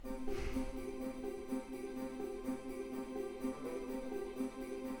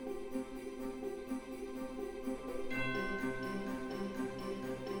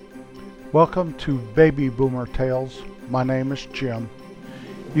Welcome to Baby Boomer Tales. My name is Jim.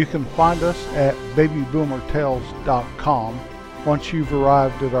 You can find us at babyboomertales.com. Once you've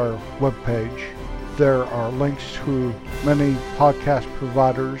arrived at our webpage, there are links to many podcast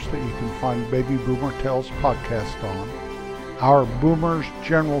providers that you can find Baby Boomer Tales podcast on. Our Boomers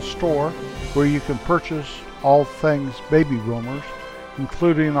General Store, where you can purchase all things Baby Boomers,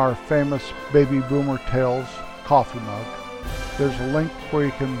 including our famous Baby Boomer Tales coffee mug. There's a link where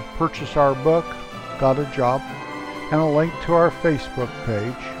you can purchase our book, Got a Job, and a link to our Facebook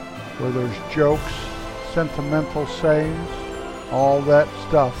page where there's jokes, sentimental sayings, all that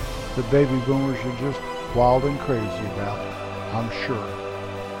stuff that baby boomers are just wild and crazy about, I'm sure.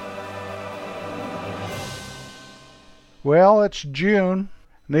 Well, it's June,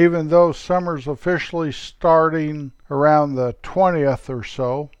 and even though summer's officially starting around the 20th or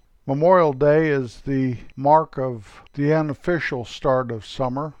so, Memorial Day is the mark of the unofficial start of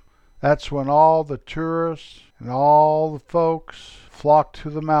summer. That's when all the tourists and all the folks flock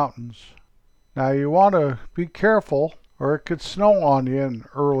to the mountains. Now you want to be careful or it could snow on you in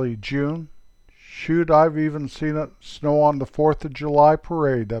early June. Shoot, I've even seen it snow on the 4th of July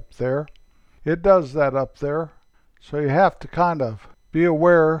parade up there. It does that up there, so you have to kind of be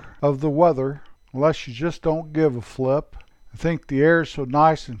aware of the weather unless you just don't give a flip. I think the air's so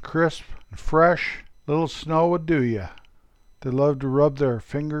nice and crisp and fresh, little snow would do you. They love to rub their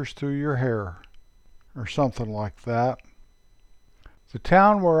fingers through your hair, or something like that. The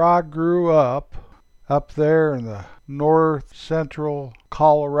town where I grew up there in the north central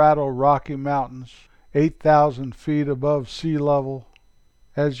Colorado Rocky Mountains, 8,000 feet above sea level.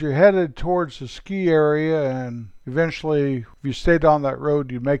 As you're headed towards the ski area, and eventually, if you stayed on that road,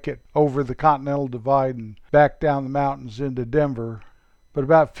 you make it over the Continental Divide and back down the mountains into Denver. But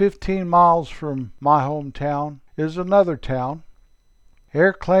about 15 miles from my hometown is another town.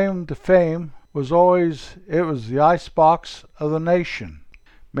 Their claim to fame was always it was the icebox of the nation.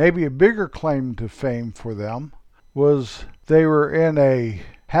 Maybe a bigger claim to fame for them was they were in a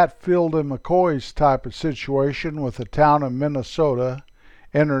Hatfield and McCoy's type of situation with a town in Minnesota,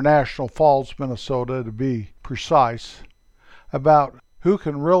 International Falls, Minnesota to be precise, about who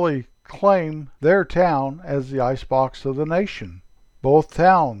can really claim their town as the icebox of the nation. Both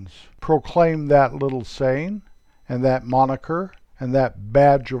towns proclaim that little saying and that moniker and that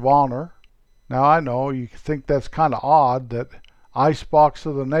badge of honor. Now I know you think that's kind of odd that icebox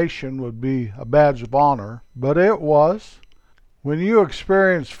of the nation would be a badge of honor, but it was. When you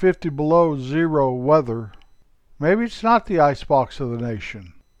experience 50 below zero weather, maybe it's not the icebox of the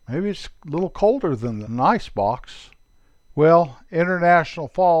nation. Maybe it's a little colder than an icebox. Well, International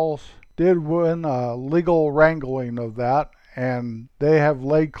Falls did win a legal wrangling of that, and they have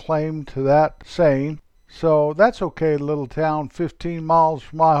laid claim to that saying. So that's okay, little town 15 miles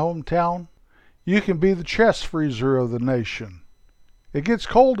from my hometown. You can be the chest freezer of the nation. It gets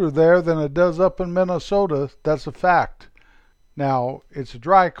colder there than it does up in Minnesota, that's a fact. Now, it's a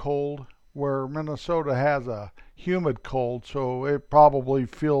dry cold, where Minnesota has a humid cold, so it probably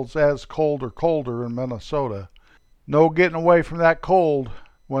feels as cold or colder in Minnesota. No getting away from that cold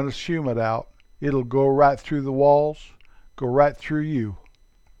when it's humid out. It'll go right through the walls, go right through you.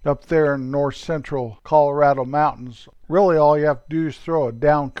 Up there in north central Colorado mountains, really all you have to do is throw a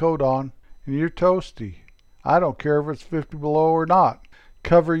down coat on and you're toasty. I don't care if it's 50 below or not.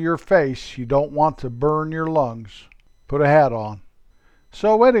 Cover your face. You don't want to burn your lungs. Put a hat on.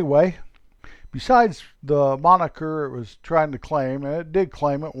 So anyway, besides the moniker it was trying to claim, and it did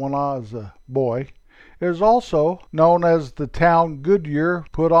claim it when I was a boy, it is also known as the town Goodyear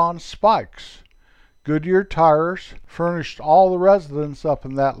put on spikes. Goodyear tires furnished all the residents up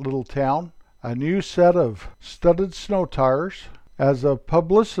in that little town a new set of studded snow tires as a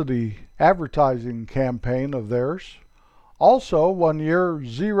publicity advertising campaign of theirs. Also, one year,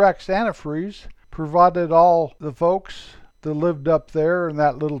 Zerex Antifreeze provided all the folks that lived up there in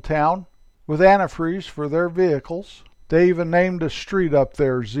that little town with antifreeze for their vehicles. They even named a street up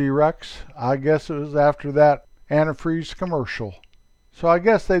there Zerex. I guess it was after that antifreeze commercial. So I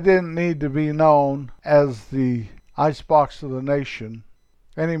guess they didn't need to be known as the icebox of the nation.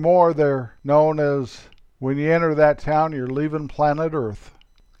 Anymore, they're known as when you enter that town, you're leaving planet Earth.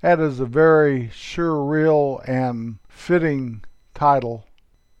 That is a very surreal and fitting title.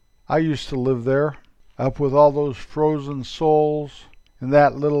 I used to live there, up with all those frozen souls in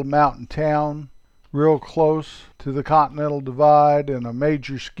that little mountain town, real close to the Continental Divide and a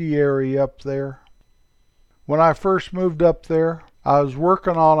major ski area up there. When I first moved up there, I was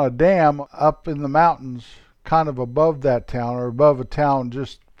working on a dam up in the mountains, kind of above that town, or above a town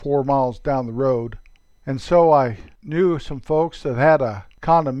just 4 miles down the road. And so I knew some folks that had a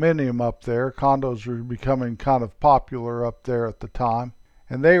condominium up there. Condos were becoming kind of popular up there at the time.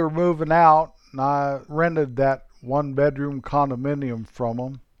 And they were moving out, and I rented that one-bedroom condominium from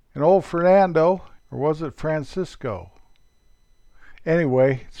them. And old Fernando, or was it Francisco?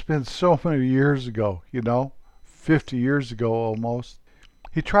 Anyway, it's been so many years ago, 50 years ago almost.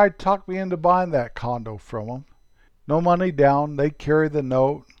 He tried to talk me into buying that condo from him. No money down, they'd carry the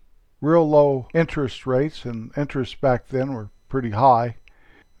note. Real low interest rates, and interest back then were pretty high.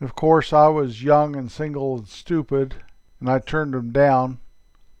 And of course, I was young and single and stupid, and I turned him down.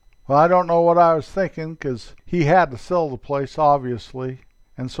 Well, I don't know what I was thinking, because he had to sell the place, obviously.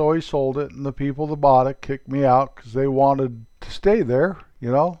 And so he sold it, and the people that bought it kicked me out because they wanted to stay there,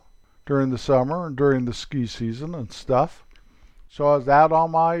 during the summer and during the ski season and stuff. So I was out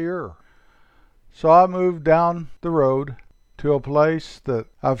on my ear. So I moved down the road to a place that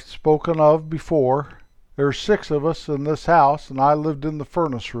I've spoken of before. There's 6 of us in this house, and I lived in the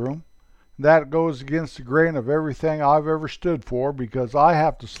furnace room. That goes against the grain of everything I've ever stood for, because I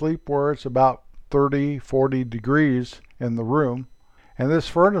have to sleep where it's about 30, 40 degrees in the room. And this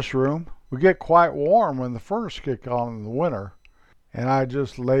furnace room would get quite warm when the furnace kicked on in the winter. And I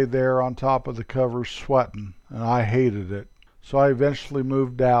just lay there on top of the covers sweating, and I hated it. So I eventually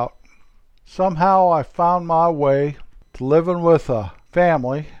moved out. Somehow I found my way to living with a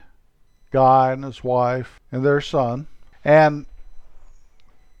family, guy and his wife and their son. And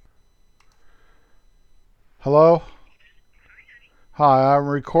hello? Hi, I'm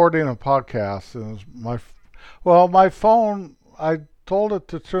recording a podcast, and my phone, I told it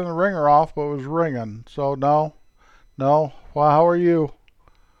to turn the ringer off, but it was ringing. So no. Well, how are you?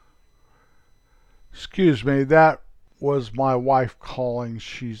 Excuse me, that was my wife calling.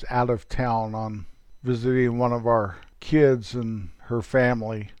 She's out of town on visiting one of our kids and her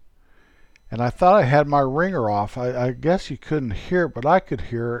family. And I thought I had my ringer off. I guess you couldn't hear it, but I could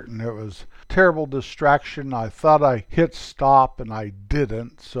hear it, and it was a terrible distraction. I thought I hit stop, and I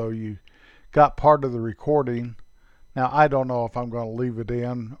didn't, so you got part of the recording. Now, I don't know if I'm going to leave it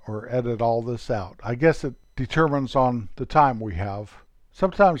in or edit all this out. I guess it determines on the time we have.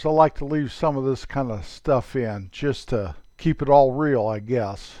 Sometimes I like to leave some of this kind of stuff in just to keep it all real, I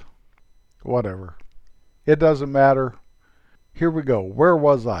guess. Whatever. It doesn't matter. Here we go. Where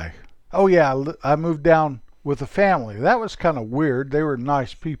was I? Oh yeah, I moved down with a family. That was kind of weird. They were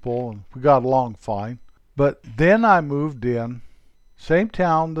nice people and we got along fine. But then I moved in. Same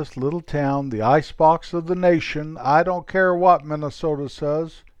town, this little town, the icebox of the nation. I don't care what Minnesota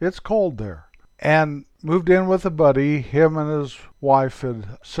says. It's cold there. And moved in with a buddy. Him and his wife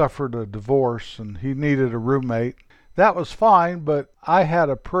had suffered a divorce, and he needed a roommate. That was fine, but I had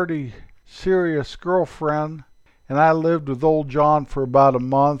a pretty serious girlfriend, and I lived with old John for about a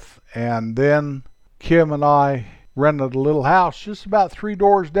month, and then Kim and I rented a little house just about 3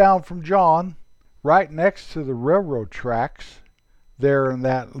 doors down from John, right next to the railroad tracks there in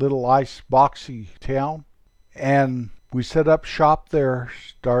that little ice-boxy town. And we set up shop there,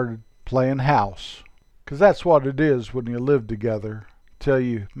 started playing house. Because that's what it is when you live together, till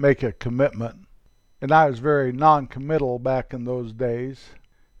you make a commitment. And I was very non-committal back in those days.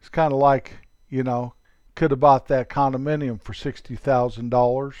 It's kind of like, could have bought that condominium for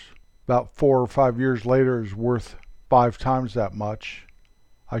 $60,000. About 4 or 5 years later, it's worth 5 times that much.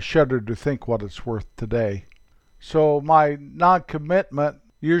 I shudder to think what it's worth today. So my non-commitment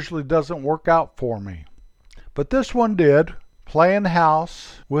usually doesn't work out for me. But this one did. Playing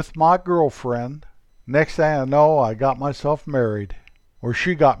house with my girlfriend. Next thing I know, I got myself married. Or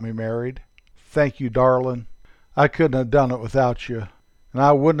she got me married. Thank you, darling. I couldn't have done it without you. And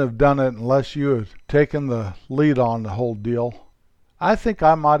I wouldn't have done it unless you had taken the lead on the whole deal. I think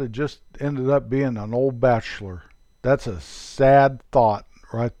I might have just ended up being an old bachelor. That's a sad thought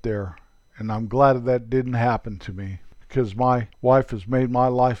right there. And I'm glad that didn't happen to me, because my wife has made my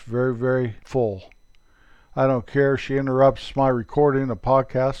life very, very full. I don't care if she interrupts my recording a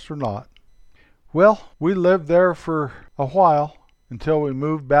podcast or not. Well, we lived there for a while until we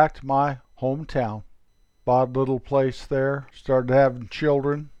moved back to my hometown. Bought a little place there, started having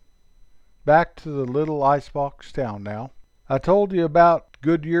children. Back to the little icebox town now. I told you about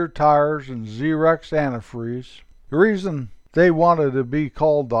Goodyear tires and Xerox antifreeze. The reason they wanted to be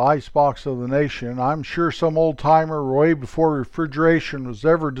called the icebox of the nation, I'm sure some old-timer way before refrigeration was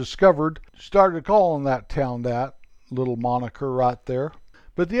ever discovered started calling that town that little moniker right there.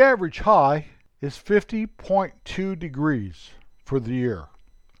 But the average high is 50.2 degrees for the year.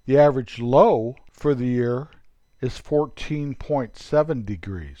 The average low for the year is 14.7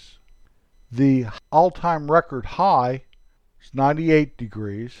 degrees. The all-time record high is 98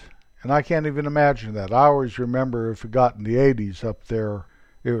 degrees. And I can't even imagine that. I always remember if it got in the 80s up there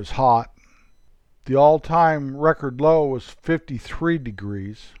It was hot. The all-time record low was 53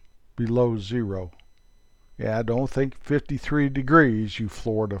 degrees below zero. Yeah, don't think 53 degrees, you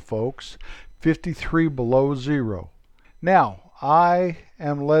Florida folks. 53 below zero. Now, I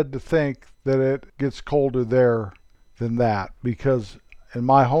am led to think that it gets colder there than that, because in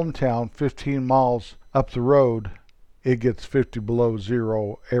my hometown, 15 miles up the road, it gets 50 below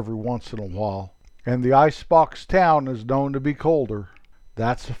zero every once in a while. And the icebox town is known to be colder.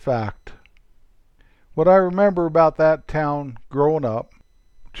 That's a fact. What I remember about that town growing up,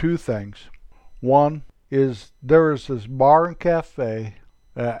 two things. One is there was this bar and cafe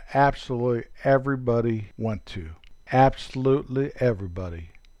that absolutely everybody went to. Absolutely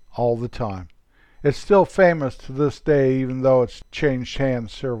everybody. All the time. It's still famous to this day, even though it's changed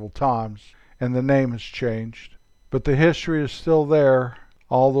hands several times and the name has changed. But the history is still there.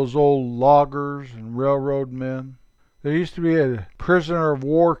 All those old loggers and railroad men. There used to be a prisoner of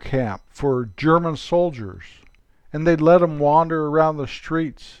war camp for German soldiers, and they'd let them wander around the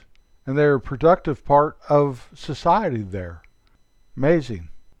streets, and they were a productive part of society there. Amazing.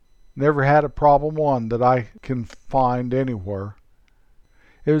 Never had a problem one that I can find anywhere.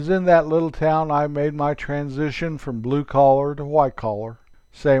 It was in that little town I made my transition from blue collar to white collar,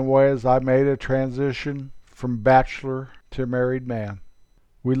 same way as I made a transition from bachelor to married man.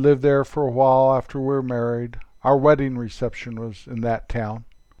 We lived there for a while after we were married. Our wedding reception was in that town.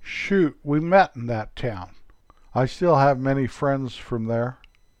 Shoot, we met in that town. I still have many friends from there,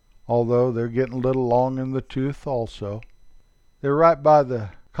 although they're getting a little long in the tooth also. They're right by the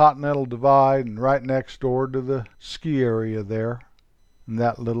Continental Divide and right next door to the ski area there in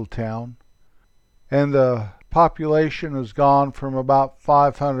that little town. And the population has gone from about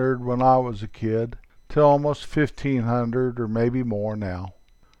 500 when I was a kid to almost 1,500 or maybe more now.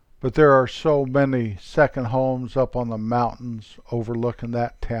 But there are so many second homes up on the mountains overlooking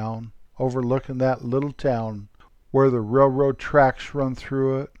that town, overlooking that little town where the railroad tracks run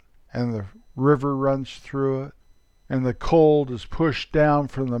through it and the river runs through it and the cold is pushed down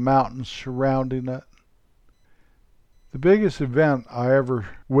from the mountains surrounding it. The biggest event I ever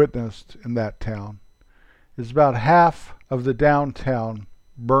witnessed in that town is about half of the downtown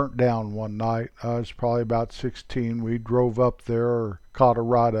burnt down one night. I was probably about 16. We drove up there or caught a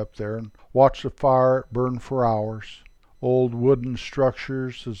ride up there and watched the fire burn for hours. Old wooden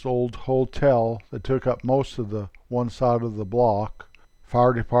structures, this old hotel that took up most of the one side of the block.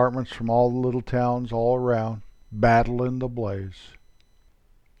 Fire departments from all the little towns all around, battling the blaze.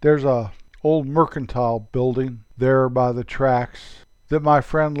 There's a old mercantile building there by the tracks that my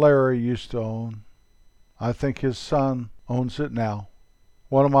friend Larry used to own. I think his son owns it now.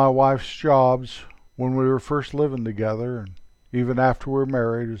 One of my wife's jobs when we were first living together and even after we were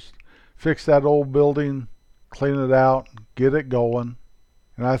married is fix that old building, clean it out, get it going,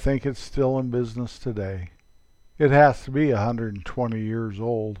 and I think it's still in business today. It has to be 120 years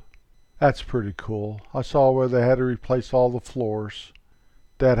old. That's pretty cool. I saw where they had to replace all the floors.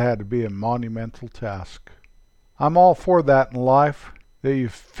 That had to be a monumental task. I'm all for that in life, that you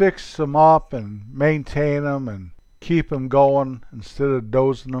fix them up and maintain them and keep them going instead of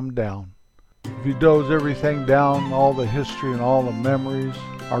dozing them down. If you doze everything down, all the history and all the memories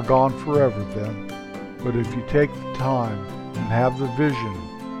are gone forever then. But if you take the time and have the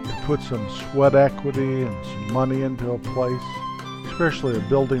vision to put some sweat equity and some money into a place, especially a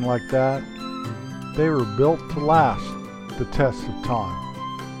building like that, they were built to last the test of time.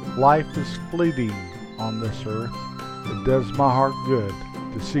 Life is fleeting on this earth. It does my heart good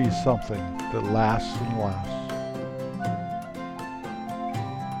to see something that lasts and lasts.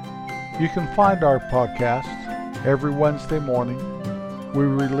 You can find our podcast every Wednesday morning. We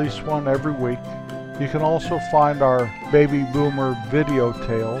release one every week. You can also find our Baby Boomer video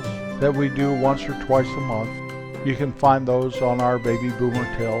tales that we do once or twice a month. You can find those on our Baby Boomer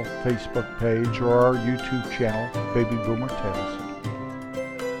Tale Facebook page or our YouTube channel, Baby Boomer Tales.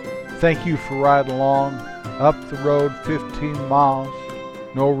 Thank you for riding along up the road 15 miles.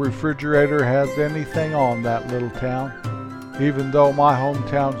 No refrigerator has anything on that little town. Even though my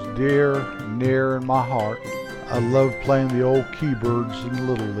hometown's dear and near in my heart, I love playing the old Keybirds in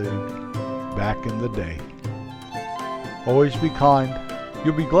Little League back in the day. Always be kind.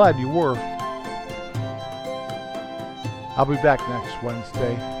 You'll be glad you were. I'll be back next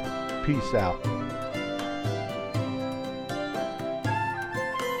Wednesday. Peace out.